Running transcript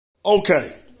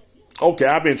Okay. Okay,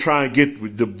 I've been trying to get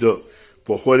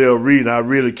for whatever reason, I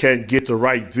really can't get the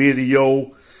right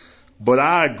video. But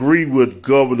I agree with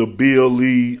Governor Bill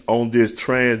Lee on this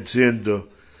transgender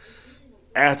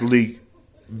athlete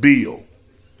bill.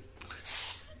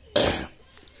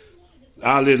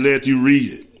 I'll let you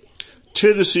read it.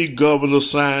 Tennessee governor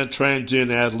signed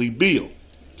transgender athlete bill.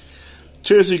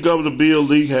 Tennessee Governor Bill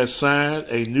Lee has signed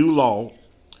a new law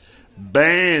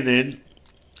banning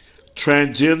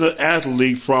transgender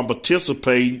athletes from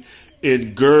participating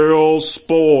in girls'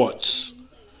 sports.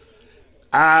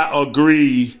 I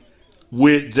agree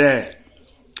with that.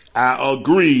 I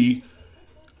agree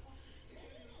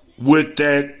with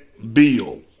that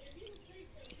bill.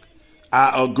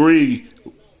 I agree.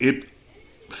 If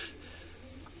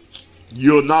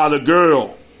you're not a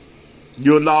girl,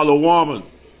 you're not a woman.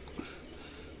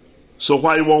 So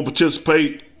why you won't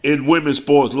participate in women's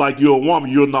sports like you're a woman?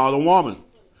 You're not a woman.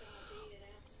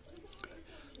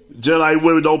 Just like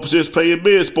women don't participate in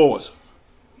men's sports.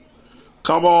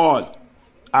 Come on.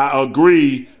 I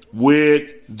agree with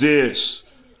this.